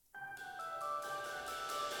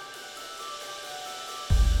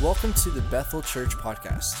Welcome to the Bethel Church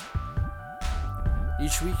Podcast.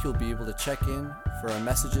 Each week you'll be able to check in for our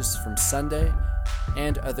messages from Sunday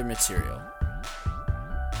and other material.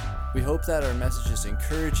 We hope that our messages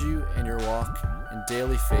encourage you in your walk in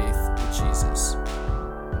daily faith with Jesus.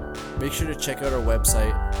 Make sure to check out our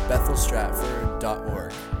website,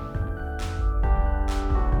 bethelstratford.org.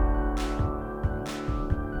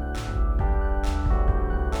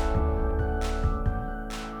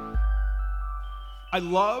 I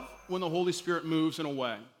love when the Holy Spirit moves in a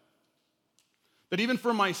way that even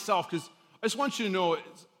for myself, because I just want you to know,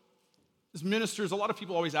 as ministers, a lot of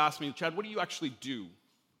people always ask me, Chad, what do you actually do?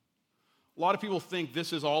 A lot of people think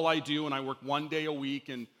this is all I do and I work 1 day a week,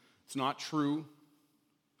 and it's not true.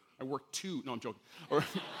 I work 2. No, I'm joking.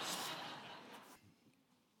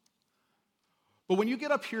 But when you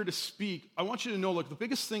get up here to speak, I want you to know, look, the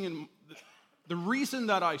biggest thing, and the reason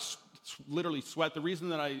that I literally sweat, the reason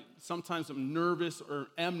that I sometimes am nervous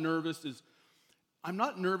is I'm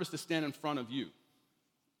not nervous to stand in front of you.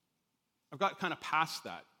 I've got kind of past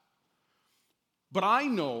that. But I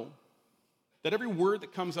know that every word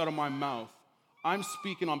that comes out of my mouth, I'm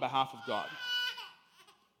speaking on behalf of God.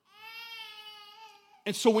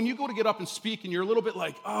 And so when you go to get up and speak and you're a little bit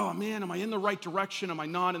like, oh man, am I in the right direction? Am I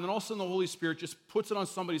not? And then all of a sudden the Holy Spirit just puts it on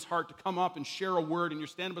somebody's heart to come up and share a word, and you're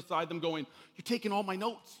standing beside them going, you're taking all my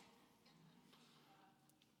notes.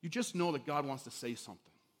 You just know that God wants to say something.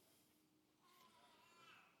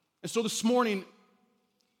 And so this morning,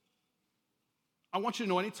 I want you to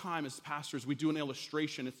know, anytime as pastors we do an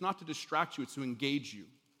illustration, it's not to distract you, it's to engage you.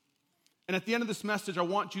 And at the end of this message, I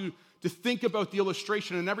want you to think about the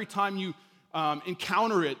illustration, and every time you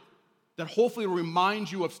encounter it, that hopefully will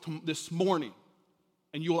remind you of this morning.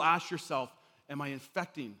 And you will ask yourself, am I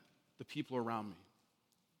infecting the people around me?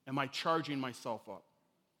 Am I charging myself up?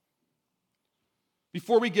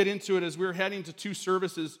 Before we get into it, as we're heading to 2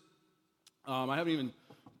 services, I haven't even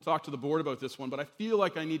talked to the board about this one, but I feel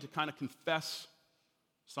like I need to kind of confess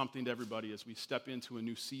something to everybody as we step into a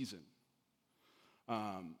new season.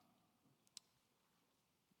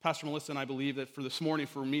 Pastor Melissa and I believe that for this morning,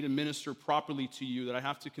 for me to minister properly to you, that I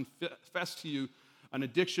have to confess to you an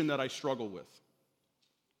addiction that I struggle with.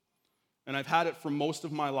 And I've had it for most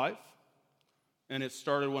of my life, and it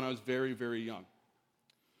started when I was very, very young.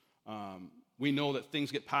 We know that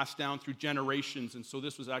things get passed down through generations, and so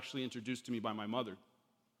this was actually introduced to me by my mother.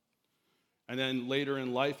 And then later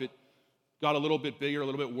in life, it got a little bit bigger, a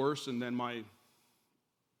little bit worse, and then my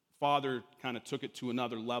father kind of took it to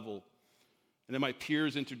another level. And then my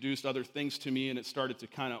peers introduced other things to me, and it started to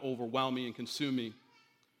kind of overwhelm me and consume me.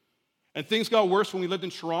 And things got worse when we lived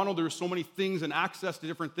in Toronto. There were so many things and access to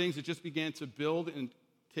different things. It just began to build and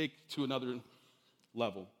take to another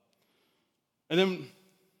level. And then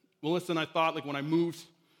Melissa and I thought, like, when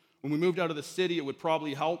we moved out of the city, it would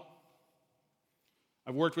probably help.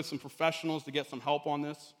 I've worked with some professionals to get some help on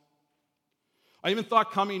this. I even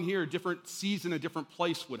thought coming here, a different season, a different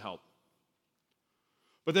place would help.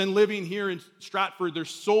 But then living here in Stratford,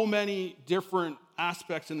 there's so many different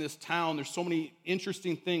aspects in this town. There's so many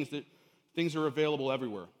interesting things that things are available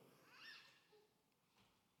everywhere.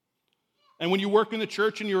 And when you work in the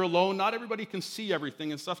church and you're alone, not everybody can see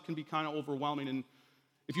everything, and stuff can be kind of overwhelming. And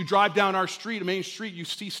if you drive down our street, Main Street, you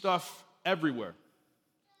see stuff everywhere.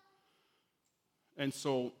 And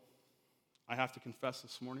so I have to confess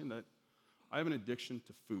this morning that I have an addiction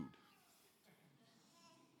to food.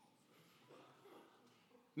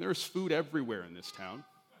 And there's food everywhere in this town.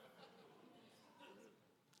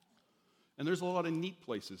 And there's a lot of neat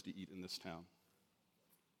places to eat in this town.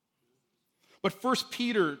 But 1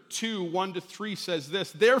 Peter 2, 1-3 says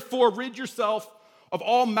this, therefore rid yourself of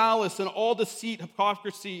all malice and all deceit,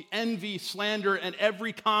 hypocrisy, envy, slander, and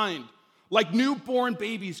every kind. Like newborn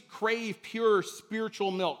babies, crave pure spiritual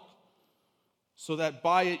milk, so that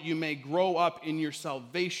by it you may grow up in your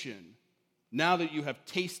salvation, now that you have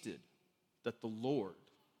tasted that the Lord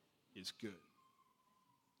is good.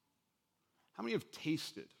 How many have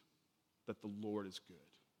tasted that the Lord is good?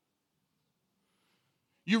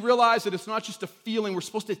 You realize that it's not just a feeling, we're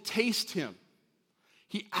supposed to taste Him.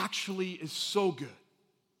 He actually is so good.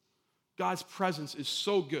 God's presence is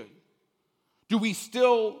so good. Do we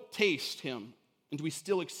still taste Him? And do we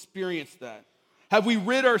still experience that? Have we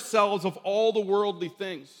rid ourselves of all the worldly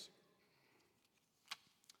things?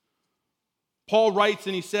 Paul writes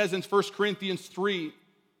and he says in 1 Corinthians 3,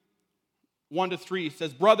 1-3, he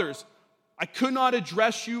says, brothers, I could not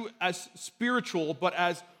address you as spiritual, but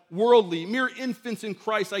as worldly, mere infants in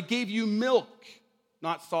Christ. I gave you milk,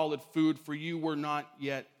 not solid food, for you were not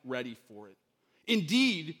yet ready for it.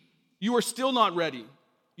 Indeed, you are still not ready.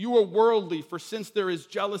 You are worldly, for since there is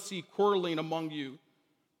jealousy quarreling among you,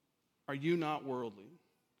 Are you not worldly?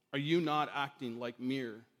 Are you not acting like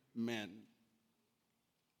mere men?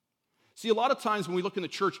 See, a lot of times when we look in the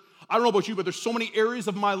church, I don't know about you, but there's so many areas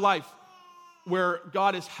of my life where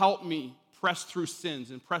God has helped me press through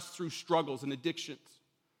sins and press through struggles and addictions.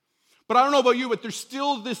 But I don't know about you, but there's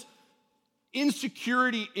still this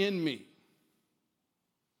insecurity in me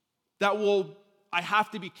that I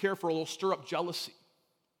have to be careful, or it'll stir up jealousy.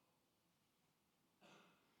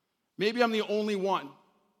 Maybe I'm the only one.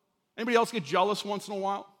 Anybody else get jealous once in a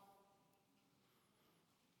while?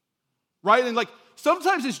 Right? And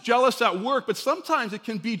sometimes it's jealous at work, but sometimes it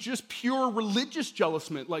can be just pure religious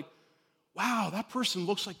jealousy. Like, wow, that person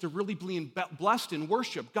looks like they're really being blessed in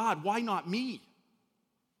worship. God, why not me?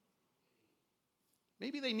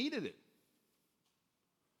 Maybe they needed it.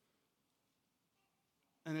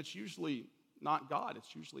 And it's usually not God,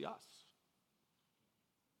 it's usually us.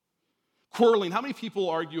 Quarreling. How many people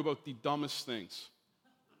argue about the dumbest things?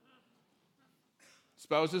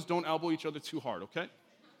 Spouses, don't elbow each other too hard, okay?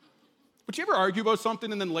 But you ever argue about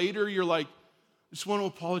something and then later you're like, I just want to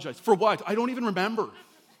apologize. For what? I don't even remember.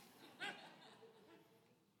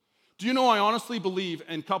 Do you know, I honestly believe,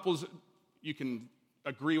 and couples, you can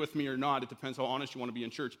agree with me or not, it depends how honest you want to be in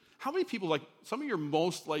church. How many people, some of your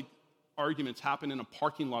most, arguments happen in a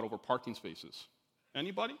parking lot over parking spaces?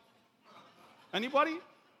 Anybody? Anybody?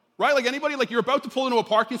 Right? Anybody, you're about to pull into a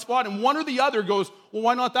parking spot and one or the other goes, well,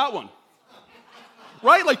 why not that one?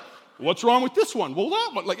 Right? What's wrong with this one? Well,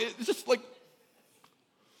 that one. It's just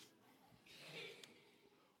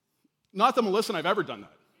not that Melissa and I've ever done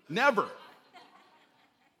that. Never.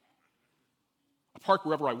 I park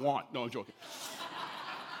wherever I want. No, I'm joking.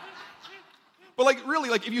 But really,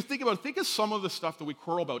 if you think about it, think of some of the stuff that we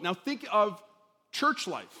quarrel about. Now think of church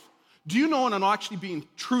life. Do you know, and I'm actually being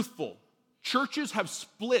truthful, churches have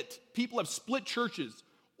split, people have split churches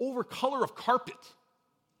over color of carpet.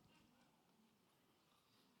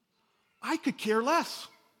 I could care less.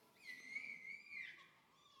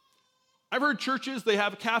 I've heard churches, they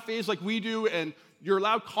have cafes like we do, and you're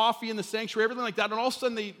allowed coffee in the sanctuary, everything like that, and all of a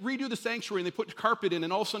sudden they redo the sanctuary and they put carpet in,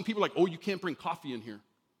 and all of a sudden people are like, oh, you can't bring coffee in here.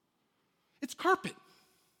 It's carpet.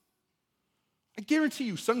 I guarantee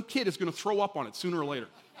you some kid is going to throw up on it sooner or later.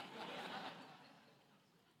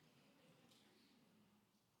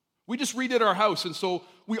 We just redid our house, and so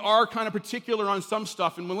we are kind of particular on some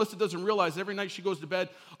stuff, and Melissa doesn't realize every night she goes to bed,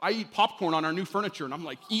 I eat popcorn on our new furniture, and I'm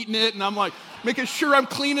eating it, and I'm making sure I'm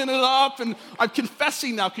cleaning it up, and I'm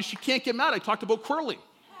confessing now because she can't get mad. I talked about quarreling.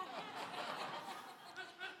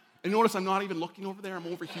 And notice I'm not even looking over there, I'm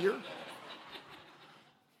over here.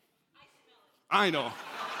 I know.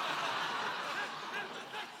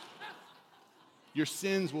 Your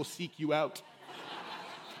sins will seek you out.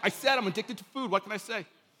 I said I'm addicted to food. What can I say?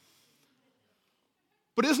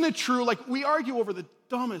 But isn't it true? We argue over the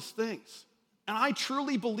dumbest things. And I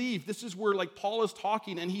truly believe this is where, Paul is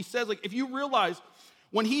talking. And he says, if you realize,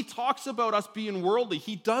 when he talks about us being worldly,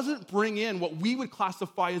 he doesn't bring in what we would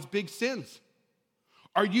classify as big sins.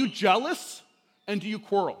 Are you jealous? And do you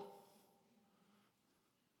quarrel?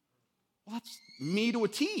 Well, that's me to a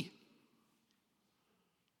T.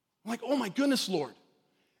 I'm oh my goodness, Lord.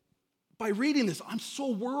 By reading this, I'm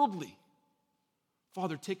so worldly.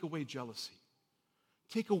 Father, take away jealousy.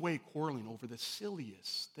 Take away quarreling over the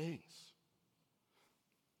silliest things.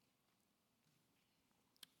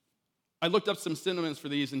 I looked up some synonyms for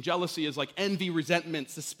these, and jealousy is envy,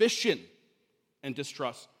 resentment, suspicion, and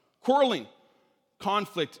distrust. Quarreling,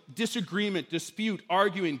 conflict, disagreement, dispute,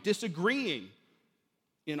 arguing, disagreeing,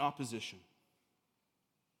 in opposition.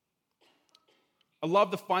 I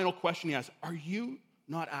love the final question he asks. Are you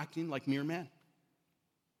not acting like mere men?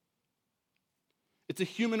 It's a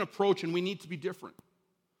human approach, and we need to be different.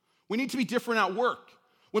 We need to be different at work.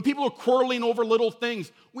 When people are quarreling over little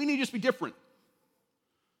things, we need to just be different.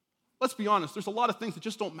 Let's be honest, there's a lot of things that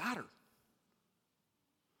just don't matter.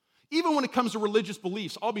 Even when it comes to religious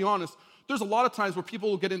beliefs, I'll be honest, there's a lot of times where people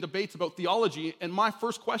will get in debates about theology, and my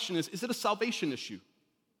first question is it a salvation issue?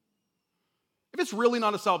 If it's really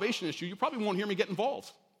not a salvation issue, you probably won't hear me get involved.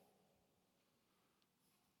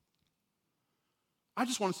 I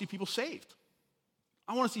just want to see people saved.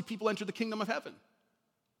 I want to see people enter the kingdom of heaven.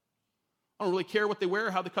 I don't really care what they wear,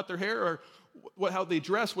 how they cut their hair, or how they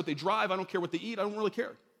dress, what they drive. I don't care what they eat. I don't really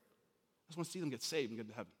care. I just want to see them get saved and get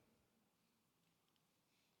to heaven.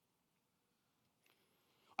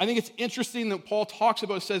 I think it's interesting that Paul talks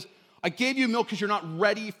about, says, I gave you milk because you're not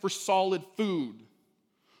ready for solid food.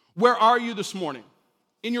 Where are you this morning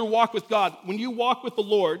in your walk with God? When you walk with the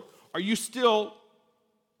Lord, are you still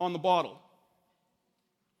on the bottle?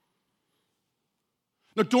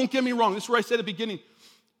 Now, don't get me wrong. This is where I said at the beginning.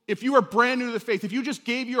 if you are brand new to the faith, if you just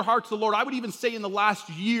gave your heart to the Lord, I would even say in the last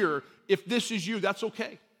year, if this is you, that's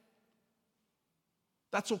okay.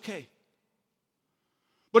 That's okay.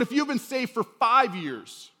 But if you've been saved for 5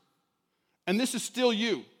 years, and this is still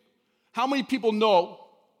you, how many people know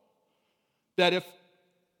that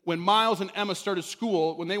when Miles and Emma started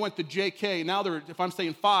school, when they went to JK, now they're, if I'm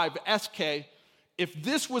saying 5, SK, if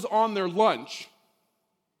this was on their lunch,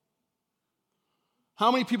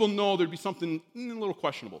 how many people know there'd be something a little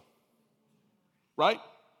questionable? Right?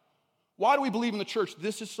 Why do we believe in the church?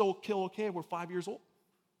 This is so okay, we're 5 years old.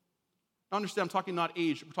 I understand, I'm talking not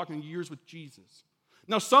age, we're talking years with Jesus.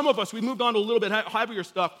 Now, some of us, we moved on to a little bit heavier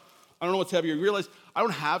stuff. I don't know what's heavier. You realize I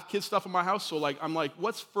don't have kids stuff in my house, so I'm like,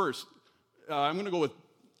 what's first? I'm going to go with,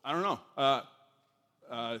 I don't know.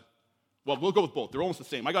 Well, we'll go with both. They're almost the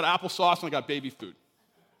same. I got applesauce and I got baby food.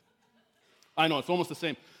 I know, it's almost the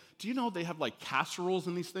same. Do you know they have casseroles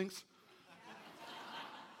in these things?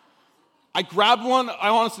 I grabbed one.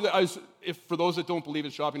 For those that don't believe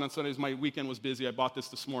in shopping on Sundays, my weekend was busy. I bought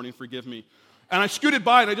this morning, forgive me. And I scooted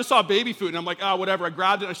by and I just saw baby food and I'm like, whatever. I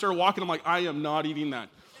grabbed it, I started walking, I'm like, I am not eating that.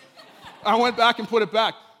 I went back and put it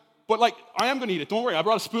back. But I am gonna eat it, don't worry, I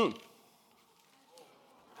brought a spoon.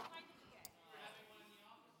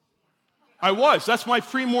 That's my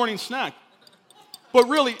pre-morning snack. But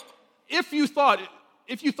really, if you thought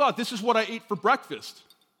this is what I ate for breakfast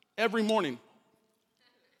every morning,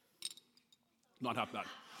 not half that.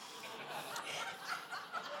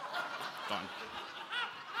 Done.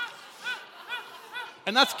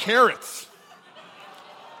 And that's carrots.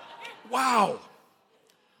 Wow.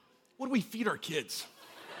 What do we feed our kids?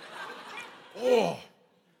 Oh.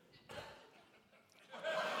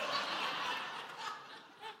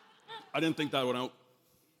 I didn't think that one out.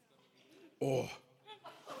 Oh.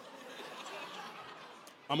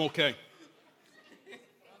 I'm okay.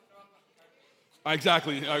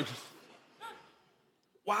 Exactly.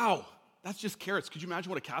 Wow. That's just carrots. Could you imagine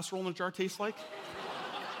what a casserole in a jar tastes like?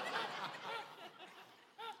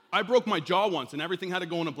 I broke my jaw once and everything had to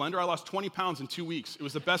go in a blender. I lost 20 pounds in 2 weeks. It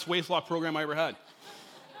was the best weight loss program I ever had.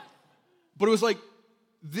 But it was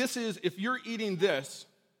if you're eating this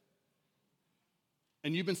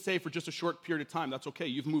and you've been saved for just a short period of time, that's okay.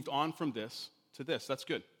 You've moved on from this to this. That's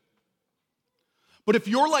good. But if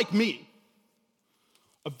you're like me,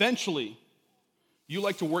 eventually you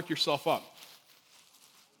like to work yourself up.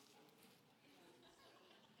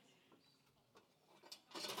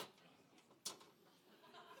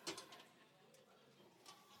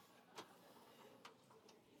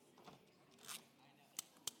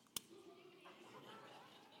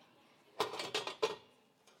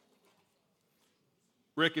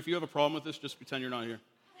 Rick, if you have a problem with this, just pretend you're not here.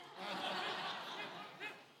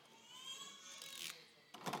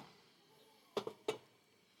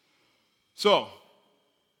 So,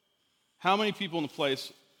 how many people in the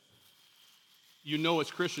place,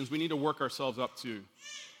 as Christians, we need to work ourselves up to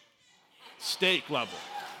steak level?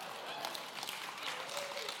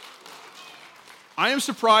 I am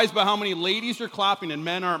surprised by how many ladies are clapping and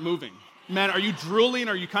men aren't moving. Men, are you drooling?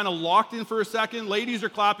 Are you kind of locked in for a second? Ladies are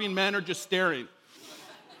clapping, men are just staring.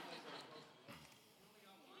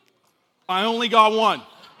 I only got one.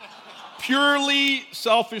 Purely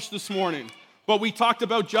selfish this morning. But we talked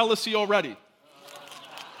about jealousy already.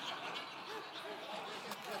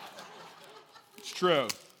 It's true.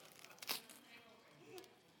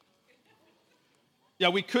 Yeah,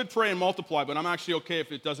 we could pray and multiply, but I'm actually okay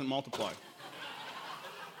if it doesn't multiply.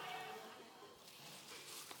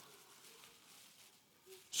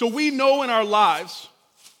 So we know in our lives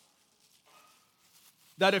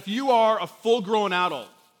that if you are a full-grown adult,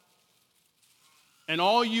 and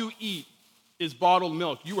all you eat is bottled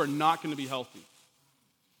milk, you are not going to be healthy.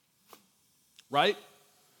 Right?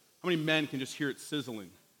 How many men can just hear it sizzling?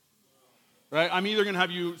 Right? I'm either going to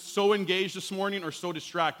have you so engaged this morning or so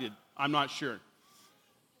distracted. I'm not sure.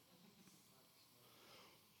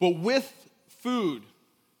 But with food,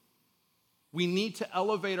 we need to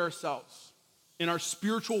elevate ourselves in our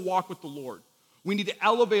spiritual walk with the Lord. We need to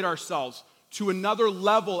elevate ourselves to another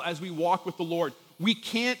level as we walk with the Lord. We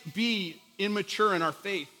can't be immature in our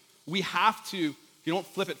faith. We have to, if you don't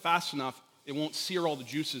flip it fast enough, it won't sear all the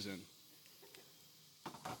juices in.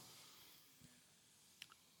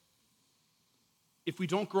 If we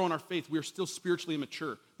don't grow in our faith, we are still spiritually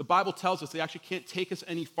immature. The Bible tells us they actually can't take us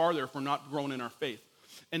any farther if we're not growing in our faith.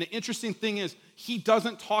 And the interesting thing is, he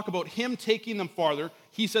doesn't talk about him taking them farther.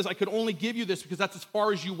 He says, I could only give you this because that's as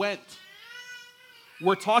far as you went.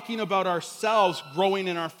 We're talking about ourselves growing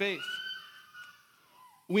in our faith.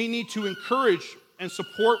 We need to encourage and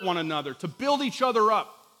support one another, to build each other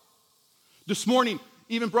up. This morning,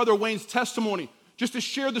 even Brother Wayne's testimony just to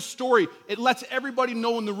share the story. It lets everybody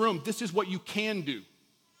know in the room, this is what you can do.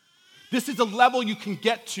 This is the level you can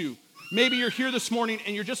get to. Maybe you're here this morning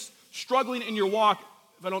and you're just struggling in your walk.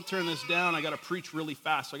 If I don't turn this down, I got to preach really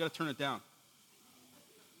fast, so I got to turn it down.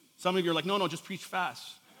 Some of you are like, no, just preach fast.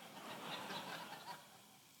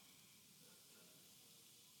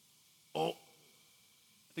 Oh,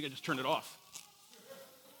 I think I just turned it off.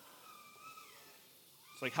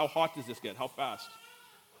 It's like, how hot does this get? How fast?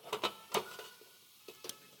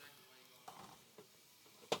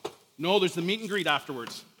 No, there's the meet and greet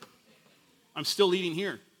afterwards. I'm still eating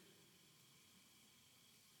here.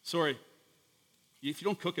 Sorry. If you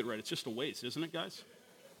don't cook it right, it's just a waste, isn't it, guys?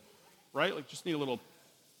 Right? Like, just need a little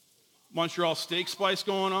Montreal steak spice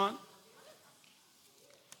going on.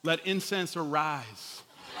 Let incense arise.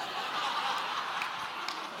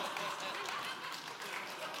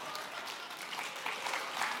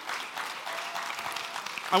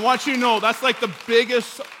 I want you to know that's like the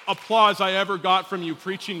biggest applause I ever got from you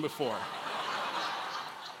preaching before.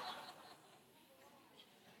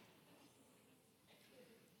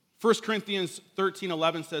 1 Corinthians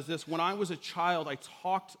 13:11 says this, when I was a child, I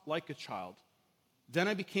talked like a child. Then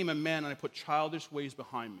I became a man and I put childish ways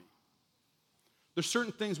behind me. There's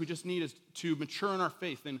certain things we just need to mature in our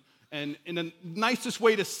faith. And in the nicest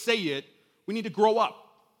way to say it, we need to grow up.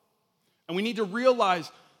 And we need to realize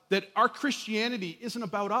that our Christianity isn't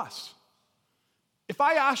about us. If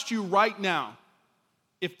I asked you right now,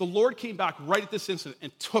 if the Lord came back right at this instant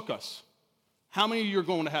and took us, how many of you are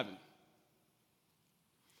going to heaven?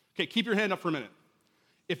 Okay, keep your hand up for a minute.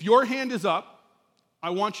 If your hand is up, I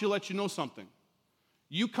want you to let you know something.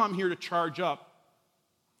 You come here to charge up,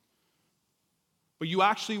 but you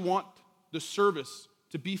actually want the service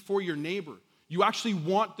to be for your neighbor. You actually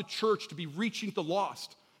want the church to be reaching the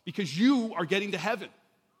lost because you are getting to heaven.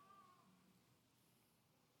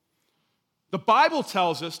 The Bible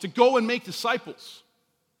tells us to go and make disciples.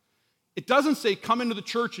 It doesn't say come into the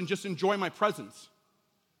church and just enjoy my presence.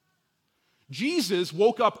 Jesus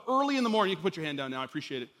woke up early in the morning. You can put your hand down now, I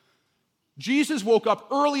appreciate it. Jesus woke up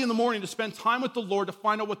early in the morning to spend time with the Lord, to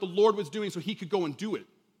find out what the Lord was doing so he could go and do it.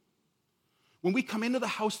 When we come into the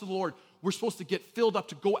house of the Lord, we're supposed to get filled up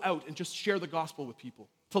to go out and just share the gospel with people,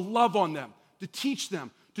 to love on them, to teach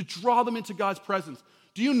them, to draw them into God's presence.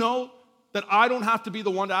 Do you know that I don't have to be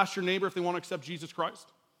the one to ask your neighbor if they want to accept Jesus Christ?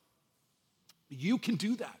 You can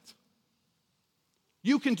do that.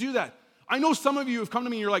 You can do that. I know some of you have come to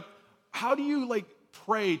me and you're like, how do you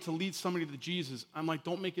pray to lead somebody to Jesus? I'm like,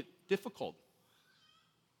 don't make it difficult.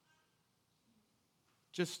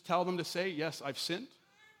 Just tell them to say, yes, I've sinned.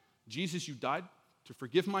 Jesus, you died to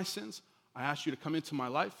forgive my sins. I ask you to come into my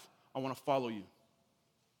life. I want to follow you.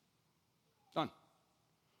 Done.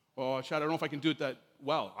 Oh, Chad, I don't know if I can do it that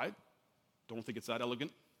well. I don't think it's that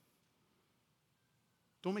elegant.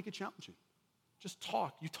 Don't make it challenging. Just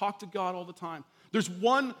talk. You talk to God all the time. There's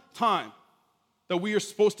one time that we are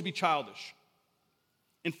supposed to be childish.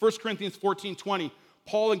 In 1 Corinthians 14:20,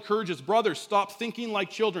 Paul encourages brothers, stop thinking like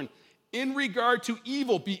children. In regard to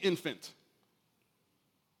evil, be infant.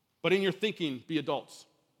 But in your thinking, be adults.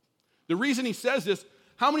 The reason he says this,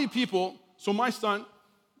 how many people, so my son,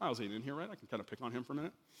 Miles ain't in here, right? I can kind of pick on him for a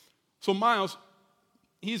minute. So Miles,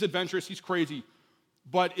 he's adventurous, he's crazy.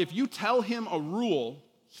 But if you tell him a rule,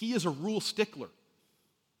 he is a rule stickler.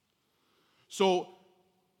 So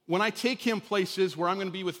when I take him places where I'm going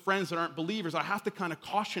to be with friends that aren't believers, I have to kind of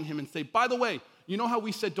caution him and say, by the way, you know how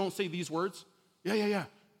we said don't say these words? Yeah.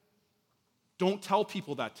 Don't tell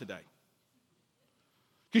people that today.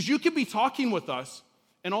 Because you could be talking with us,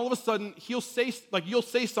 and all of a sudden, you'll say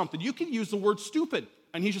something. You can use the word stupid,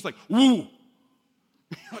 and he's just like, woo.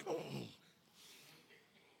 Like, oh.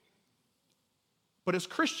 But as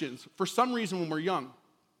Christians, for some reason when we're young,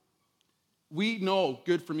 we know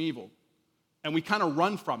good from evil, and we kind of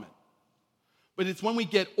run from it. But it's when we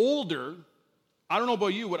get older, I don't know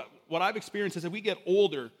about you, what I've experienced is that we get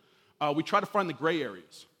older, we try to find the gray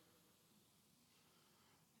areas.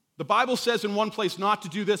 The Bible says in one place not to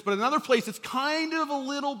do this, but in another place it's kind of a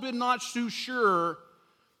little bit not too sure.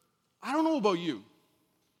 I don't know about you,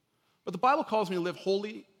 but the Bible calls me to live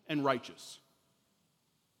holy and righteous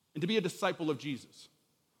and to be a disciple of Jesus.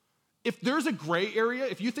 If there's a gray area,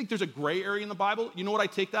 if you think there's a gray area in the Bible, you know what I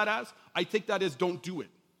take that as? I take that as don't do it.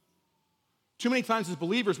 Too many times as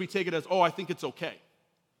believers, we take it as, I think it's okay.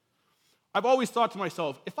 I've always thought to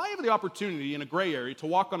myself, if I have the opportunity in a gray area to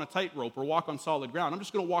walk on a tightrope or walk on solid ground, I'm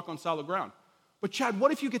just going to walk on solid ground. But Chad,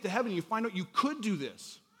 what if you get to heaven and you find out you could do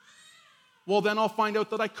this? Well, then I'll find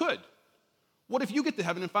out that I could. What if you get to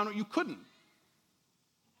heaven and found out you couldn't?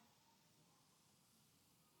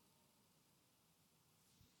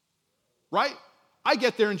 Right? I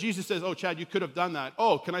get there and Jesus says, oh, Chad, you could have done that.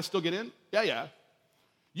 Oh, can I still get in? Yeah.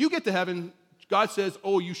 You get to heaven, God says,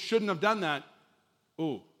 oh, you shouldn't have done that.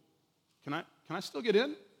 Oh, can I still get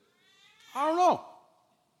in? I don't know.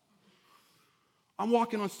 I'm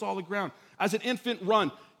walking on solid ground. As an infant,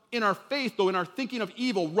 run. In our faith, though, in our thinking of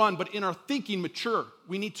evil, run, but in our thinking, mature.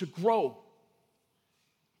 We need to grow.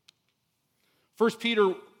 1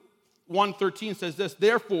 Peter 1:13 says this,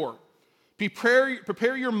 therefore,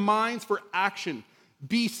 prepare your minds for action.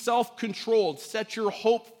 Be self-controlled. Set your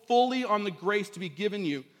hope fully on the grace to be given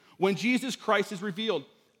you when Jesus Christ is revealed.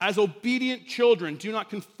 As obedient children, do not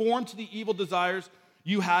conform to the evil desires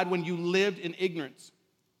you had when you lived in ignorance.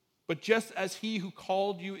 But just as he who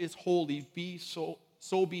called you is holy,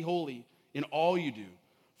 so be holy in all you do.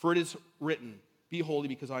 For it is written, be holy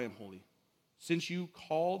because I am holy. Since you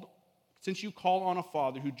call on a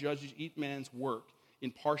Father who judges each man's work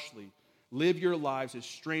impartially, live your lives as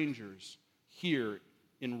strangers here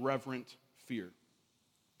in reverent fear.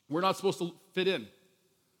 We're not supposed to fit in.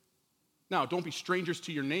 Now, don't be strangers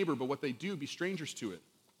to your neighbor, but what they do, be strangers to it.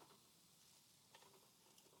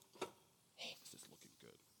 Oh, this is looking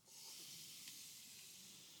good.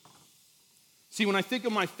 See, when I think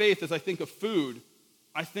of my faith as I think of food,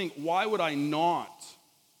 I think, why would I not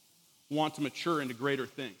want to mature into greater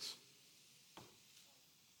things?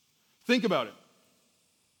 Think about it.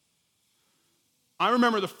 I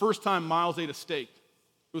remember the first time Miles ate a steak.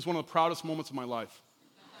 It was one of the proudest moments of my life.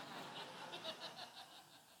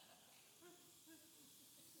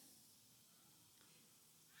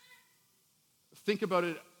 Think about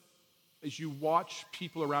it as you watch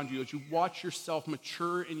people around you, as you watch yourself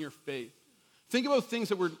mature in your faith. Think about things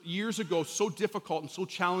that were years ago so difficult and so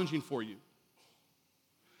challenging for you,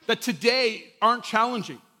 that today aren't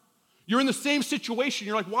challenging. You're in the same situation.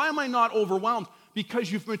 You're like, why am I not overwhelmed?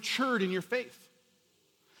 Because you've matured in your faith.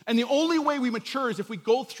 And the only way we mature is if we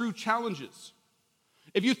go through challenges.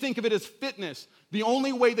 If you think of it as fitness, the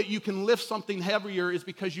only way that you can lift something heavier is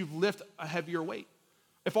because you've lifted a heavier weight.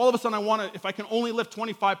 If all of a sudden if I can only lift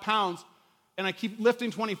 25 pounds, and I keep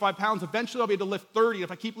lifting 25 pounds, eventually I'll be able to lift 30.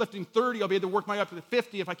 If I keep lifting 30, I'll be able to work my way up to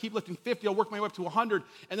 50. If I keep lifting 50, I'll work my way up to 100.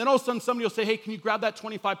 And then all of a sudden somebody will say, hey, can you grab that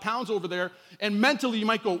 25 pounds over there? And mentally you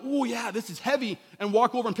might go, oh yeah, this is heavy, and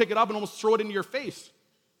walk over and pick it up and almost throw it into your face.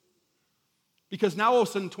 Because now all of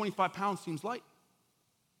a sudden 25 pounds seems light.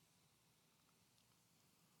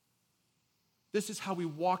 This is how we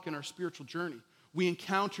walk in our spiritual journey. We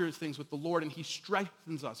encounter things with the Lord, and He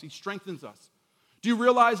strengthens us. He strengthens us. Do you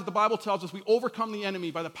realize that the Bible tells us we overcome the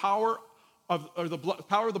enemy by the power of the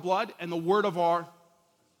blood and the word of our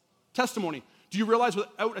testimony? Do you realize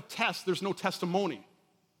without a test, there's no testimony?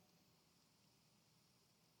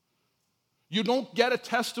 You don't get a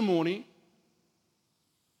testimony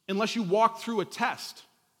unless you walk through a test.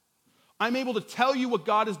 I'm able to tell you what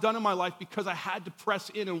God has done in my life because I had to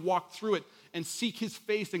press in and walk through it and seek His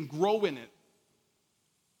face and grow in it.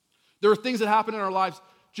 There are things that happen in our lives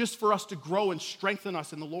just for us to grow and strengthen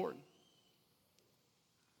us in the Lord.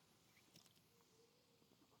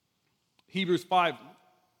 Hebrews 5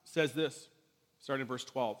 says this, starting in verse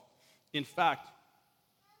 12. In fact,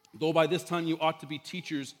 though by this time you ought to be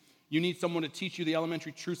teachers, you need someone to teach you the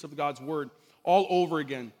elementary truths of God's word all over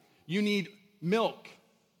again. You need milk,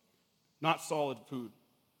 not solid food.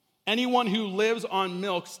 Anyone who lives on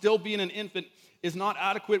milk, still being an infant, is not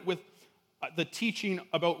adequate with the teaching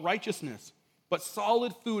about righteousness. But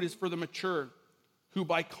solid food is for the mature, who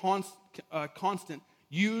by constant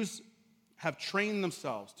use have trained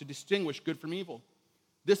themselves to distinguish good from evil.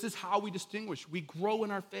 This is how we distinguish. We grow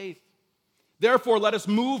in our faith. Therefore, let us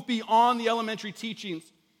move beyond the elementary teachings.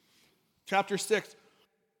 Chapter 6.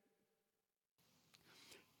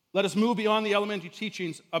 Let us move beyond the elementary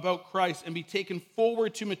teachings about Christ and be taken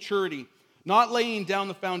forward to maturity, not laying down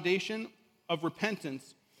the foundation of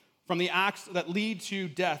repentance from the acts that lead to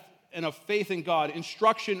death and of faith in God,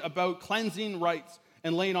 instruction about cleansing rites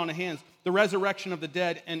and laying on of hands, the resurrection of the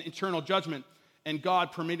dead and eternal judgment, and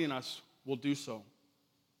God permitting us will do so.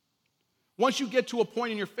 Once you get to a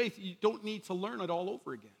point in your faith, you don't need to learn it all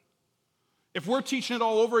over again. If we're teaching it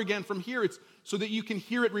all over again from here, it's so that you can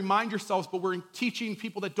hear it, remind yourselves, but we're teaching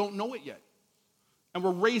people that don't know it yet. And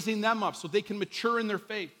we're raising them up so they can mature in their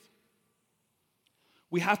faith.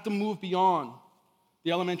 We have to move beyond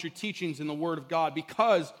the elementary teachings in the Word of God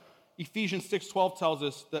because Ephesians 6:12 tells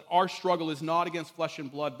us that our struggle is not against flesh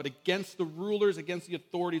and blood, but against the rulers, against the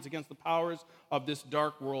authorities, against the powers of this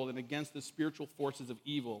dark world, and against the spiritual forces of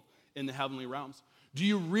evil in the heavenly realms. Do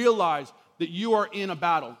you realize that you are in a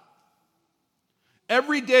battle?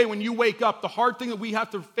 Every day when you wake up, the hard thing that we have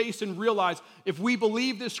to face and realize, if we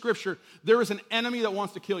believe this scripture, there is an enemy that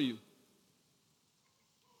wants to kill you.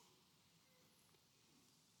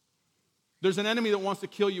 There's an enemy that wants to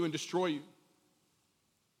kill you and destroy you.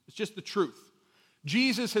 It's just the truth.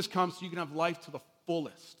 Jesus has come so you can have life to the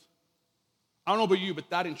fullest. I don't know about you, but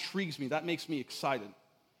that intrigues me. That makes me excited.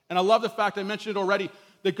 And I love the fact, I mentioned it already,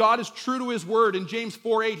 that God is true to his word. In James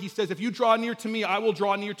 4:8, he says, if you draw near to me, I will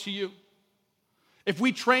draw near to you. If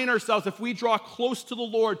we train ourselves, if we draw close to the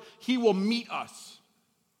Lord, he will meet us.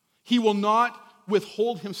 He will not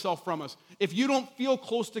withhold himself from us. If you don't feel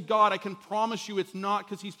close to God, I can promise you it's not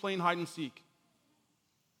because he's playing hide and seek.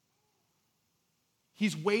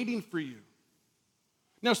 He's waiting for you.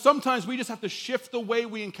 Now, sometimes we just have to shift the way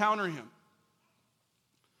we encounter him.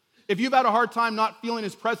 If you've had a hard time not feeling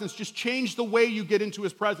his presence, just change the way you get into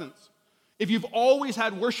his presence. If you've always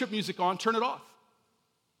had worship music on, turn it off.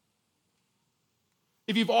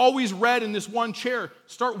 If you've always read in this one chair,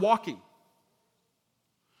 start walking.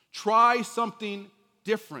 Try something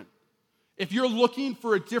different. If you're looking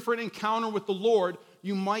for a different encounter with the Lord,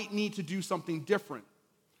 you might need to do something different.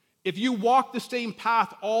 If you walk the same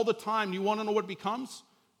path all the time, you want to know what it becomes?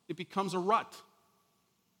 It becomes a rut.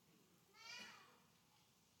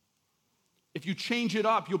 If you change it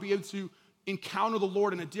up, you'll be able to encounter the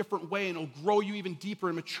Lord in a different way, and it'll grow you even deeper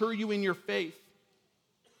and mature you in your faith.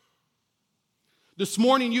 This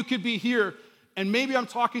morning, you could be here, and maybe I'm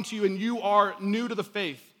talking to you and you are new to the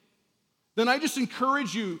faith. Then I just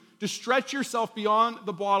encourage you to stretch yourself beyond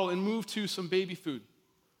the bottle and move to some baby food.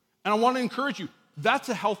 And I want to encourage you, that's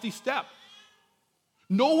a healthy step.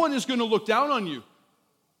 No one is going to look down on you.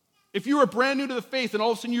 If you are brand new to the faith and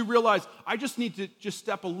all of a sudden you realize, I just need to just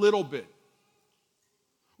step a little bit.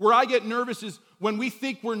 Where I get nervous is when we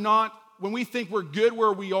think we're good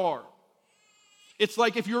where we are. It's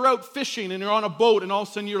like if you're out fishing and you're on a boat and all of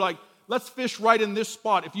a sudden you're like, let's fish right in this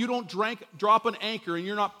spot. If you don't drop an anchor and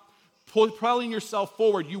you're not propelling yourself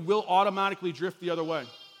forward, you will automatically drift the other way.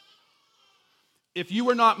 If you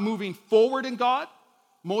are not moving forward in God,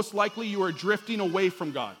 most likely you are drifting away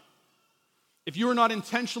from God. If you are not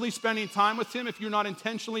intentionally spending time with him, if you're not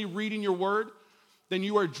intentionally reading your word, then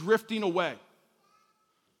you are drifting away.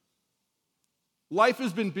 Life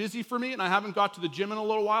has been busy for me, and I haven't got to the gym in a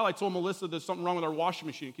little while. I told Melissa there's something wrong with our washing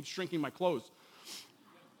machine. It keeps shrinking my clothes.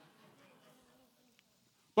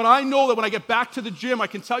 But I know that when I get back to the gym, I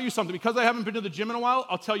can tell you something. Because I haven't been to the gym in a while,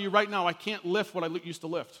 I'll tell you right now, I can't lift what I used to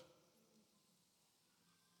lift.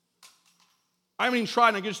 I haven't even tried,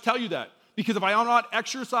 and I can just tell you that. Because if I am not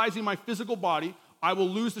exercising my physical body, I will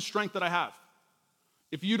lose the strength that I have.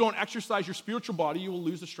 If you don't exercise your spiritual body, you will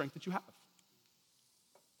lose the strength that you have.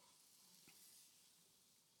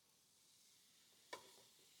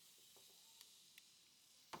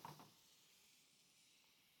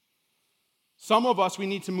 Some of us, we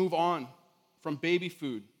need to move on from baby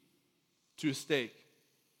food to a steak.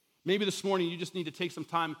 Maybe this morning you just need to take some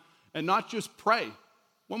time and not just pray.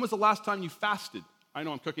 When was the last time you fasted? I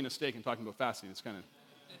know I'm cooking a steak and talking about fasting. It's kind of,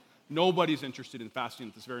 nobody's interested in fasting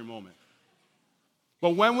at this very moment.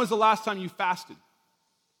 But when was the last time you fasted?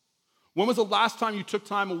 When was the last time you took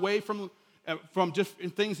time away from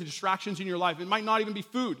different things and distractions in your life? It might not even be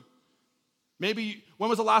food. Maybe, when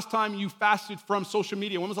was the last time you fasted from social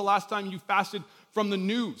media? When was the last time you fasted from the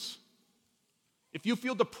news? If you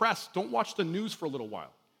feel depressed, don't watch the news for a little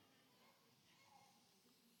while.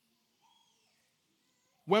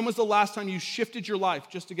 When was the last time you shifted your life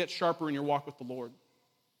just to get sharper in your walk with the Lord?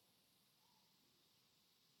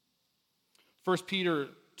 1 Peter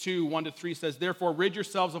 2, 1-3 says, therefore rid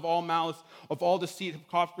yourselves of all malice, of all deceit,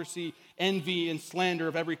 hypocrisy, envy, and slander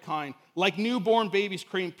of every kind. Like newborn babies,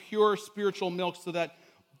 crave pure spiritual milk so that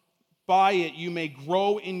by it you may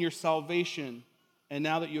grow in your salvation. And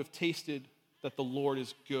now that you have tasted that the Lord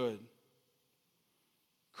is good.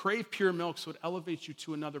 Crave pure milk so it elevates you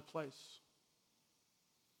to another place.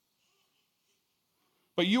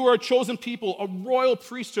 But you are a chosen people, a royal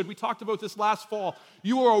priesthood. We talked about this last fall.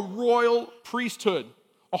 You are a royal priesthood.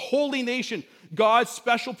 A holy nation, God's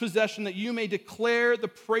special possession, that you may declare the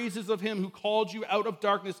praises of him who called you out of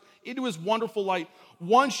darkness into his wonderful light.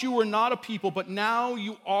 Once you were not a people, but now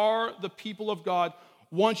you are the people of God.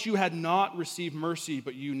 Once you had not received mercy,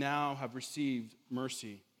 but you now have received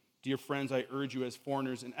mercy. Dear friends, I urge you as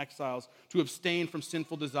foreigners and exiles to abstain from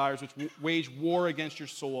sinful desires which wage war against your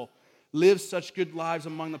soul. Live such good lives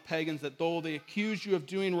among the pagans that though they accuse you of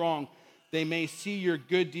doing wrong, they may see your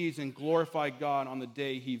good deeds and glorify God on the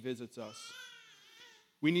day he visits us.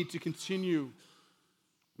 We need to continue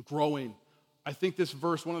growing. I think this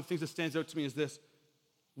verse, one of the things that stands out to me is this.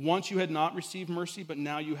 Once you had not received mercy, but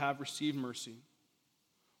now you have received mercy.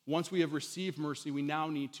 Once we have received mercy, we now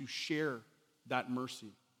need to share that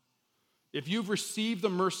mercy. If you've received the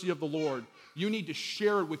mercy of the Lord, you need to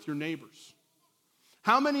share it with your neighbors.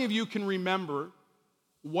 How many of you can remember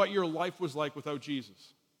what your life was like without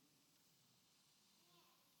Jesus?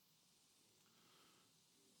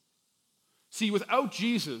 See, without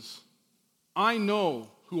Jesus, I know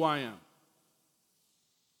who I am.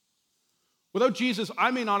 Without Jesus,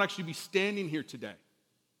 I may not actually be standing here today.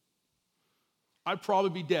 I'd probably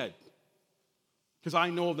be dead because I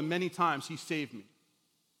know of the many times he saved me.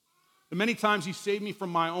 The many times he saved me from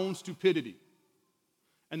my own stupidity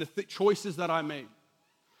and the choices that I made.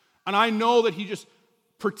 And I know that he just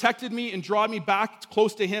protected me and drawn me back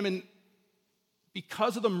close to him. And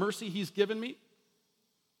because of the mercy he's given me,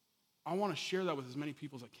 I want to share that with as many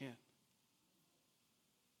people as I can.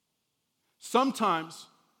 Sometimes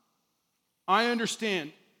I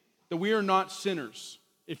understand that we are not sinners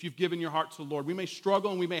if you've given your heart to the Lord. We may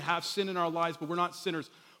struggle and we may have sin in our lives, but we're not sinners.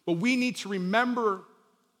 But we need to remember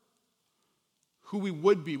who we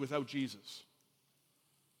would be without Jesus.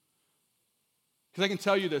 Because I can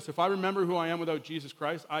tell you this, if I remember who I am without Jesus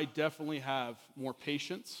Christ, I definitely have more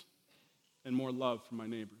patience and more love for my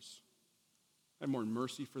neighbors. I have more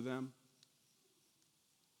mercy for them.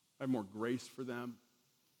 I have more grace for them.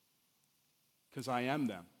 Because I am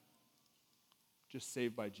them. Just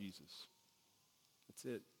saved by Jesus. That's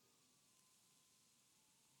it.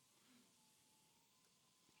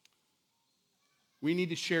 We need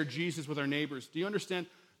to share Jesus with our neighbors. Do you understand?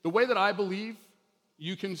 The way that I believe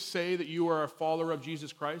you can say that you are a follower of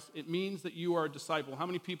Jesus Christ, it means that you are a disciple. How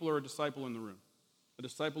many people are a disciple in the room? A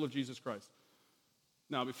disciple of Jesus Christ.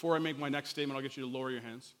 Now, before I make my next statement, I'll get you to lower your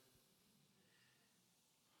hands.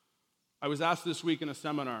 I was asked this week in a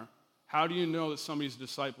seminar, how do you know that somebody's a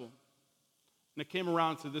disciple? And it came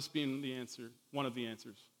around to this being the answer, one of the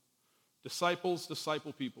answers. Disciples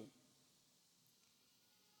disciple people.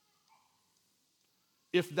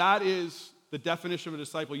 If that is the definition of a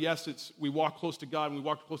disciple, yes, it's we walk close to God and we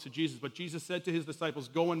walk close to Jesus, but Jesus said to his disciples,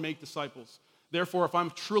 go and make disciples. Therefore, if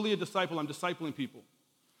I'm truly a disciple, I'm discipling people.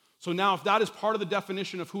 So now, if that is part of the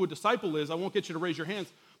definition of who a disciple is, I won't get you to raise your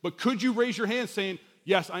hands, but could you raise your hand saying,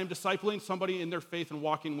 yes, I am discipling somebody in their faith and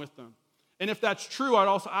walking with them? And if that's true, I'd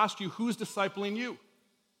also ask you, who's discipling you?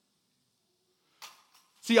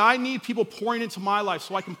 See, I need people pouring into my life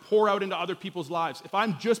so I can pour out into other people's lives. If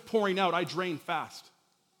I'm just pouring out, I drain fast.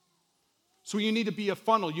 So you need to be a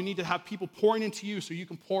funnel. You need to have people pouring into you so you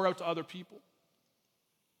can pour out to other people.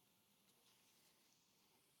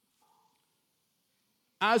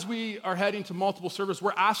 As we are heading to multiple service,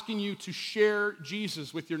 we're asking you to share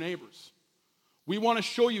Jesus with your neighbors. We want to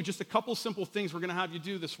show you just a couple simple things we're going to have you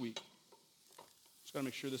do this week. Just got to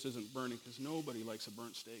make sure this isn't burning because nobody likes a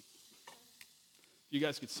burnt steak. If you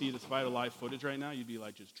guys could see this, if I had a live footage right now, you'd be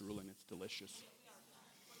like just drooling. It's delicious.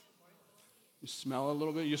 You smell it a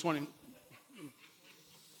little bit. You just want to...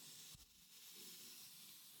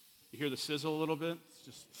 You hear the sizzle a little bit? It's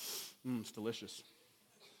just, it's delicious.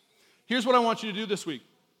 Here's what I want you to do this week.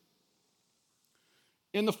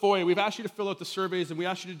 In the foyer, we've asked you to fill out the surveys, and we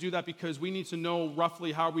asked you to do that because we need to know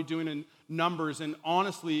roughly how we're doing in numbers. And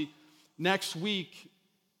honestly, next week,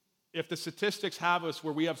 if the statistics have us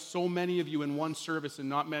where we have so many of you in one service and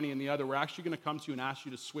not many in the other, we're actually going to come to you and ask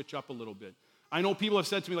you to switch up a little bit. I know people have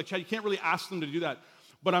said to me, like, Chad, you can't really ask them to do that.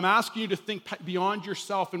 But I'm asking you to think beyond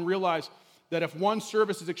yourself and realize that if one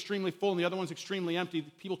service is extremely full and the other one's extremely empty,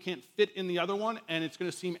 people can't fit in the other one, and it's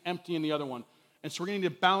going to seem empty in the other one. And so we're going to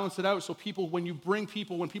need to balance it out so people, when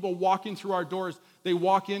people walk in through our doors, they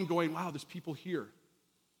walk in going, wow, there's people here.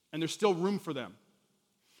 And there's still room for them.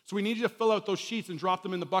 So we need you to fill out those sheets and drop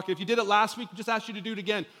them in the bucket. If you did it last week, just ask you to do it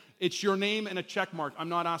again. It's your name and a check mark. I'm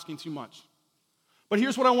not asking too much. But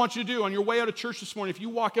here's what I want you to do. On your way out of church this morning, if you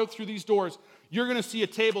walk out through these doors, you're going to see a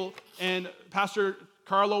table, and Pastor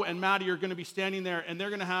Carlo and Maddie are going to be standing there, and they're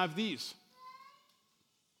going to have these.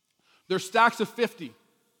 They're stacks of 50.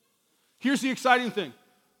 Here's the exciting thing.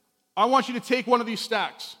 I want you to take one of these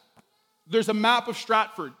stacks. There's a map of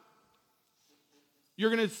Stratford.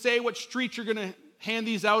 You're going to say what street you're going to hand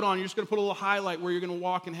these out on. You're just going to put a little highlight where you're going to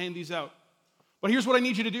walk and hand these out. But here's what I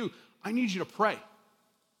need you to do. I need you to pray.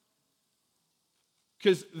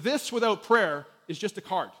 Because this without prayer is just a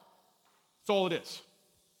card. That's all it is.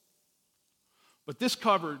 But this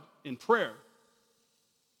covered in prayer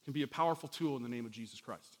can be a powerful tool in the name of Jesus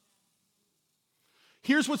Christ.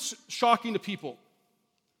 Here's what's shocking to people.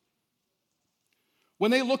 When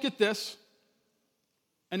they look at this,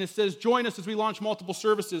 and it says, join us as we launch multiple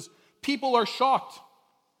services, people are shocked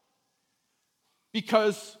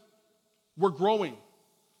because we're growing.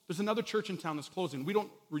 There's another church in town that's closing. We don't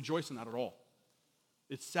rejoice in that at all.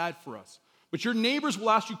 It's sad for us. But your neighbors will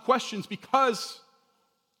ask you questions because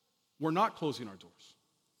we're not closing our doors.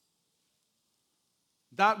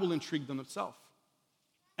 That will intrigue them itself.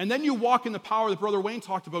 And then you walk in the power that Brother Wayne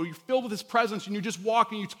talked about. You're filled with his presence and you just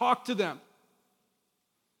walk and you talk to them.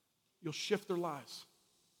 You'll shift their lives.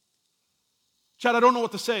 Chad, I don't know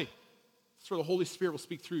what to say. That's where the Holy Spirit will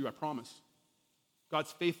speak through you, I promise.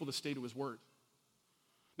 God's faithful to stay to his word.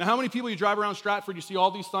 Now, how many people you drive around Stratford, you see all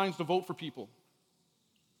these signs to vote for people?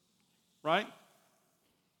 Right?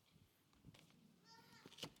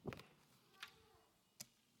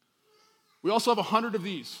 We also have 100 of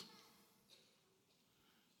these.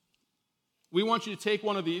 We want you to take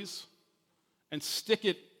one of these and stick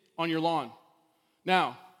it on your lawn.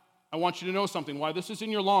 Now, I want you to know something. Why this is in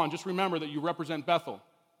your lawn, just remember that you represent Bethel.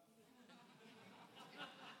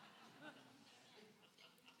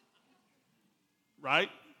 Right?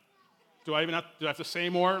 Do I have to say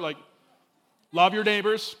more? Like, love your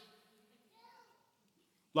neighbors.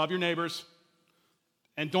 Love your neighbors.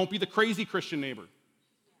 And don't be the crazy Christian neighbor.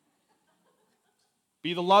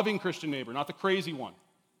 Be the loving Christian neighbor, not the crazy one.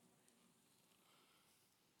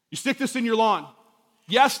 You stick this in your lawn.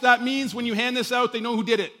 Yes, that means when you hand this out, they know who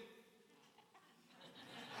did it.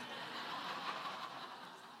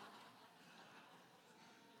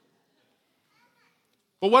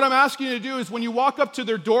 But what I'm asking you to do is when you walk up to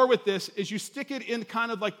their door with this, is you stick it in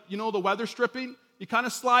kind of like, you know, the weather stripping? You kind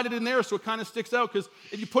of slide it in there so it kind of sticks out, because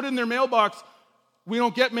if you put it in their mailbox, we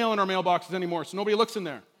don't get mail in our mailboxes anymore, so nobody looks in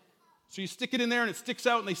there. So you stick it in there and it sticks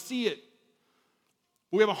out and they see it.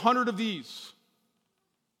 We have 100 of these.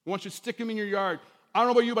 We want you to stick them in your yard. I don't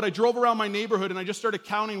know about you, but I drove around my neighborhood and I just started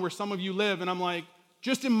counting where some of you live, and I'm like,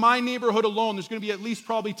 just in my neighborhood alone, there's going to be at least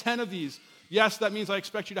probably 10 of these. Yes, that means I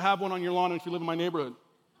expect you to have one on your lawn if you live in my neighborhood.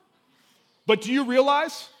 But do you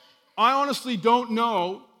realize, I honestly don't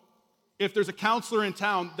know if there's a counselor in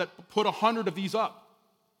town that put 100 of these up.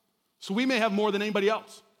 So we may have more than anybody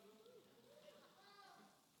else.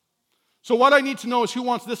 So what I need to know is who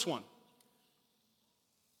wants this one?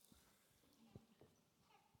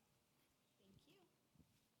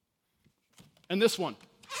 And this one.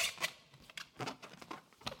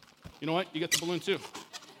 You know what? You get the balloon too.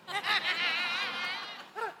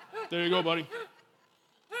 There you go, buddy.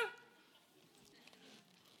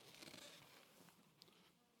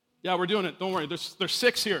 Yeah, we're doing it. Don't worry. There's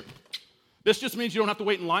 6 here. This just means you don't have to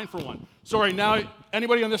wait in line for one. So right now,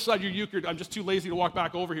 anybody on this side, you're euchred. I'm just too lazy to walk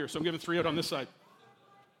back over here, so I'm giving 3 out on this side.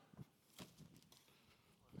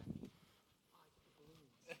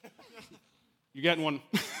 You're getting one.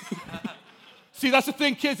 See, that's the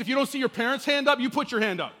thing, kids. If you don't see your parents' hand up, you put your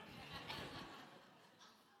hand up.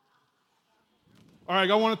 All right, I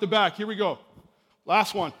got one at the back. Here we go.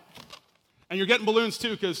 Last one. And you're getting balloons,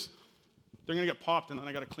 too, because they're going to get popped, and then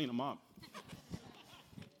I got to clean them up.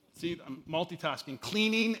 See, I'm multitasking.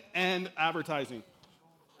 Cleaning and advertising.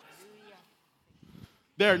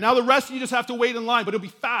 There. Now the rest of you just have to wait in line, but it'll be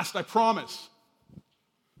fast, I promise.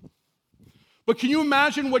 But can you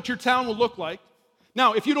imagine what your town will look like?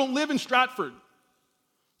 Now, if you don't live in Stratford,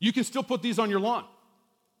 you can still put these on your lawn.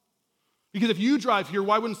 Because if you drive here,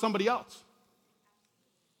 why wouldn't somebody else?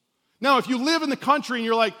 Now, if you live in the country and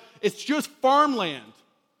you're like, it's just farmland,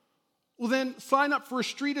 well then sign up for a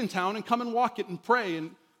street in town and come and walk it and pray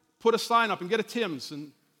and put a sign up and get a Tim's.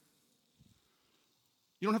 And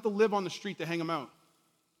you don't have to live on the street to hang them out.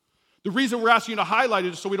 The reason we're asking you to highlight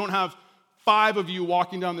it is so we don't have 5 of you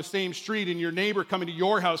walking down the same street and your neighbor coming to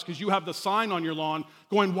your house because you have the sign on your lawn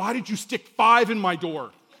going, why did you stick 5 in my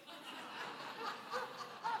door?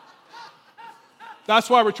 That's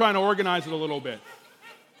why we're trying to organize it a little bit.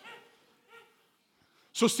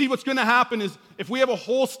 So see, what's going to happen is if we have a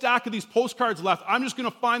whole stack of these postcards left, I'm just going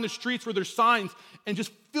to find the streets where there's signs and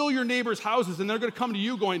just fill your neighbors' houses, and they're going to come to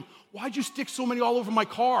you going, why'd you stick so many all over my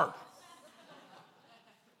car?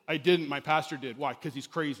 I didn't. My pastor did. Why? Because he's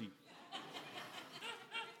crazy.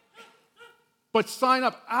 But sign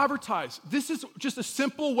up, advertise. This is just a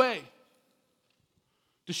simple way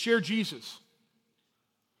to share Jesus.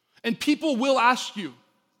 And people will ask you.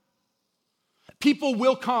 People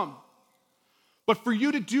will come. But for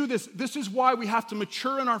you to do this, this is why we have to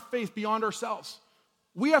mature in our faith beyond ourselves.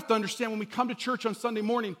 We have to understand when we come to church on Sunday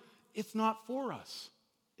morning, it's not for us.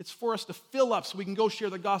 It's for us to fill up so we can go share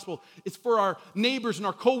the gospel. It's for our neighbors and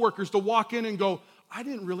our coworkers to walk in and go, I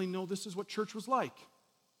didn't really know this is what church was like.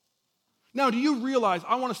 Now, do you realize,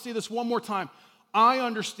 I want to say this one more time, I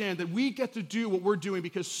understand that we get to do what we're doing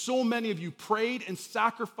because so many of you prayed and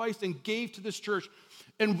sacrificed and gave to this church.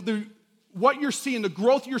 And what you're seeing, the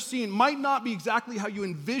growth you're seeing might not be exactly how you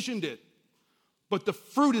envisioned it, but the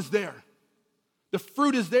fruit is there. The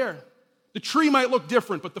fruit is there. The tree might look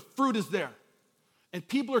different, but the fruit is there. And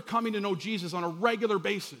people are coming to know Jesus on a regular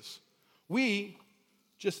basis. We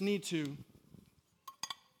just need to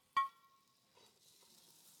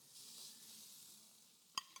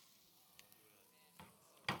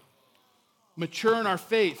mature in our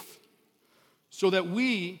faith so that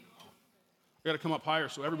I got to come up higher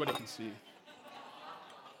so everybody can see.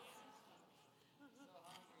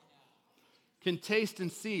 Can taste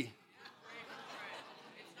and see.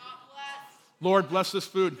 Lord, bless this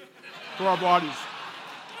food for our bodies.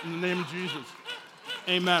 In the name of Jesus.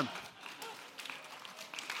 Amen.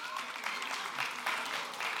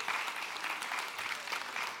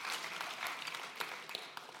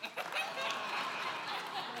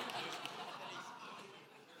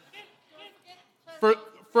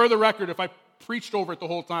 For the record, if I preached over it the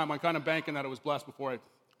whole time, I'm kind of banking that it was blessed before I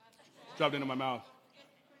shoved it into my mouth.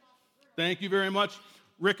 Thank you very much.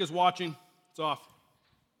 Rick is watching. It's off.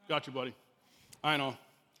 Got you, buddy. I know.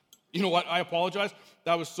 You know what? I apologize.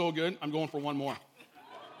 That was so good. I'm going for one more.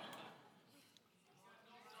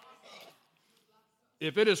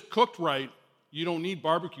 If it is cooked right, you don't need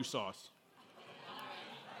barbecue sauce.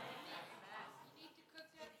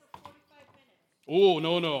 Oh,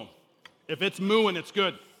 no. If it's mooing, it's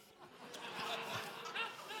good.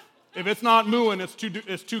 If it's not mooing, it's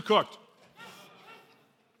too cooked.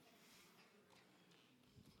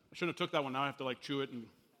 I shouldn't have took that one. Now I have to chew it and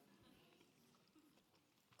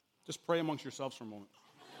just pray amongst yourselves for a moment.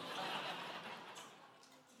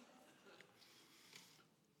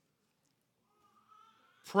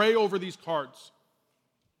 Pray over these cards.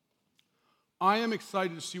 I am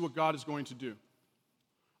excited to see what God is going to do.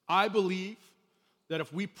 I believe that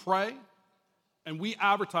if we pray and we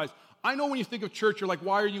advertise, I know when you think of church, you're like,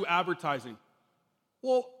 why are you advertising?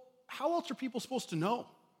 Well, how else are people supposed to know?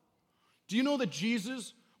 Do you know that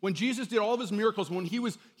when Jesus did all of his miracles, when he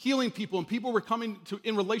was healing people and people were coming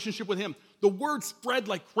in relationship with him, the word spread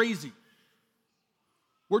like crazy.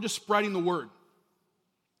 We're just spreading the word.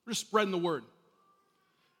 We're just spreading the word.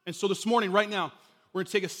 And so this morning, right now, we're going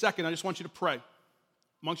to take a second. I just want you to pray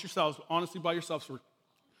amongst yourselves, honestly by yourselves.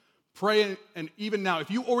 Pray, and even now, if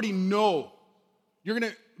you already know, you're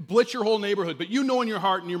going to blitz your whole neighborhood, but you know in your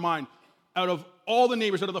heart and your mind, out of all the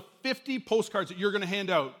neighbors, out of the 50 postcards that you're going to hand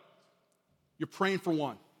out, you're praying for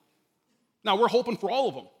one. Now, we're hoping for all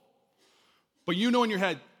of them. But you know in your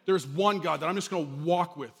head, there's one God that I'm just going to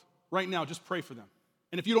walk with right now. Just pray for them.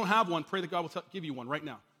 And if you don't have one, pray that God will give you one right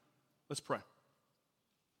now. Let's pray.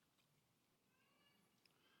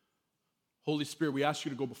 Holy Spirit, we ask you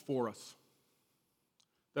to go before us.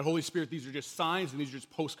 That Holy Spirit, these are just signs and these are just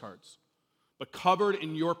postcards. But covered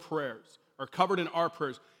in your prayers, or covered in our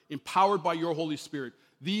prayers, empowered by your Holy Spirit,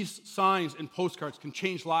 these signs and postcards can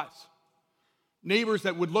change lives. Neighbors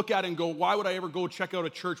that would look at it and go, why would I ever go check out a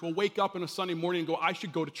church? Will wake up on a Sunday morning and go, I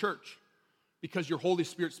should go to church because your Holy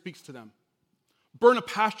Spirit speaks to them. Burn a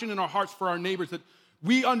passion in our hearts for our neighbors that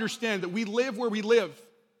we understand that we live where we live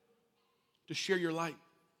to share your light.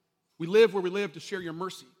 We live where we live to share your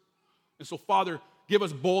mercy. And so, Father, give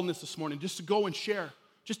us boldness this morning just to go and share,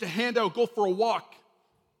 just to hand out, go for a walk,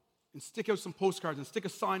 and stick out some postcards and stick a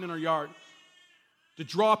sign in our yard to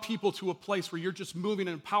draw people to a place where you're just moving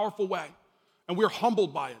in a powerful way. And we're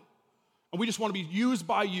humbled by it. And we just want to be used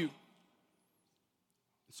by you.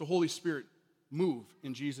 So, Holy Spirit, move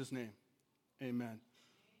in Jesus' name. Amen.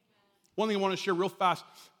 One thing I want to share real fast.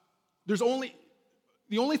 The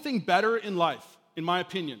only thing better in life, in my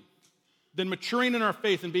opinion, than maturing in our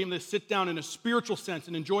faith and being able to sit down in a spiritual sense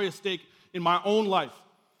and enjoy a steak in my own life.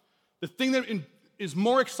 The thing that is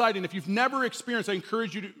more exciting, if you've never experienced,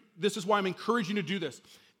 this is why I'm encouraging you to do this,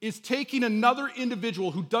 is taking another individual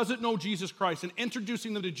who doesn't know Jesus Christ and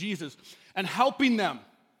introducing them to Jesus and helping them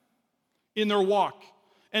in their walk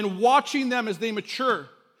and watching them as they mature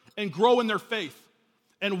and grow in their faith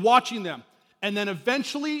and watching them. And then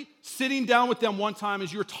eventually sitting down with them one time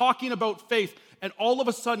as you're talking about faith, and all of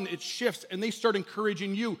a sudden it shifts and they start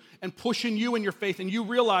encouraging you and pushing you in your faith, and you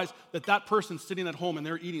realize that that person's sitting at home and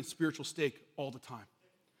they're eating spiritual steak all the time.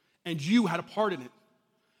 And you had a part in it.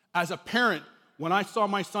 As a parent, when I saw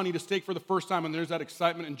my son eat a steak for the first time and there's that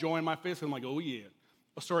excitement and joy in my face, I'm like, oh yeah.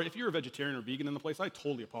 Oh, sorry, if you're a vegetarian or vegan in the place, I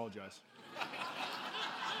totally apologize.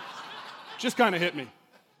 Just kind of hit me.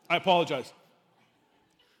 I apologize.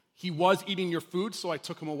 He was eating your food, so I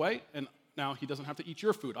took him away, and now he doesn't have to eat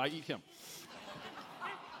your food. I eat him.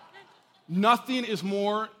 Nothing is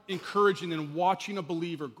more encouraging than watching a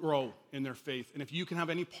believer grow in their faith. And if you can have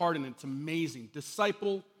any part in it, it's amazing.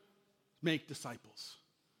 Disciple, make disciples.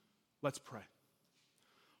 Let's pray.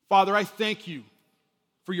 Father, I thank you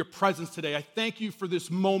for your presence today. I thank you for this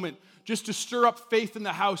moment just to stir up faith in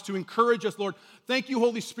the house, to encourage us, Lord. Thank you,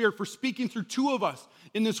 Holy Spirit, for speaking through two of us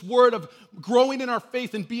in this word of growing in our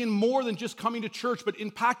faith and being more than just coming to church, but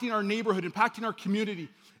impacting our neighborhood, impacting our community.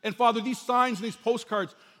 And Father, these signs and these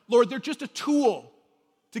postcards, Lord, they're just a tool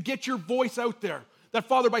to get your voice out there. that,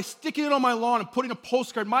 Father, by sticking it on my lawn and putting a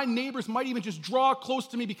postcard, my neighbors might even just draw close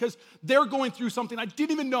to me because they're going through something I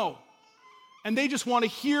didn't even know. And they just want to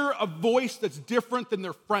hear a voice that's different than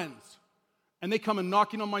their friends. And they come and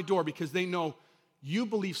knocking on my door because they know you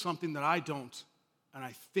believe something that I don't, and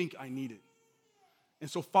I think I need it. And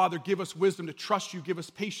so, Father, give us wisdom to trust you. Give us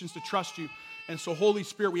patience to trust you. And so, Holy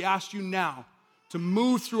Spirit, we ask you now to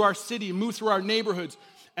move through our city, move through our neighborhoods,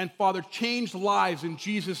 and, Father, change lives in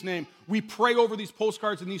Jesus' name. We pray over these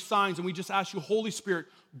postcards and these signs, and we just ask you, Holy Spirit,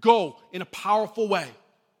 go in a powerful way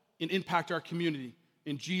and impact our community.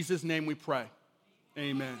 In Jesus' name we pray.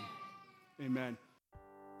 Amen. Amen.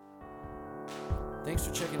 Thanks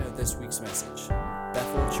for checking out this week's message,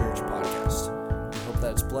 Bethel Church Podcast. We hope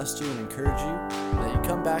that it's blessed you and encouraged you, and that you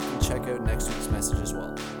come back and check out next week's message as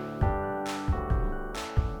well.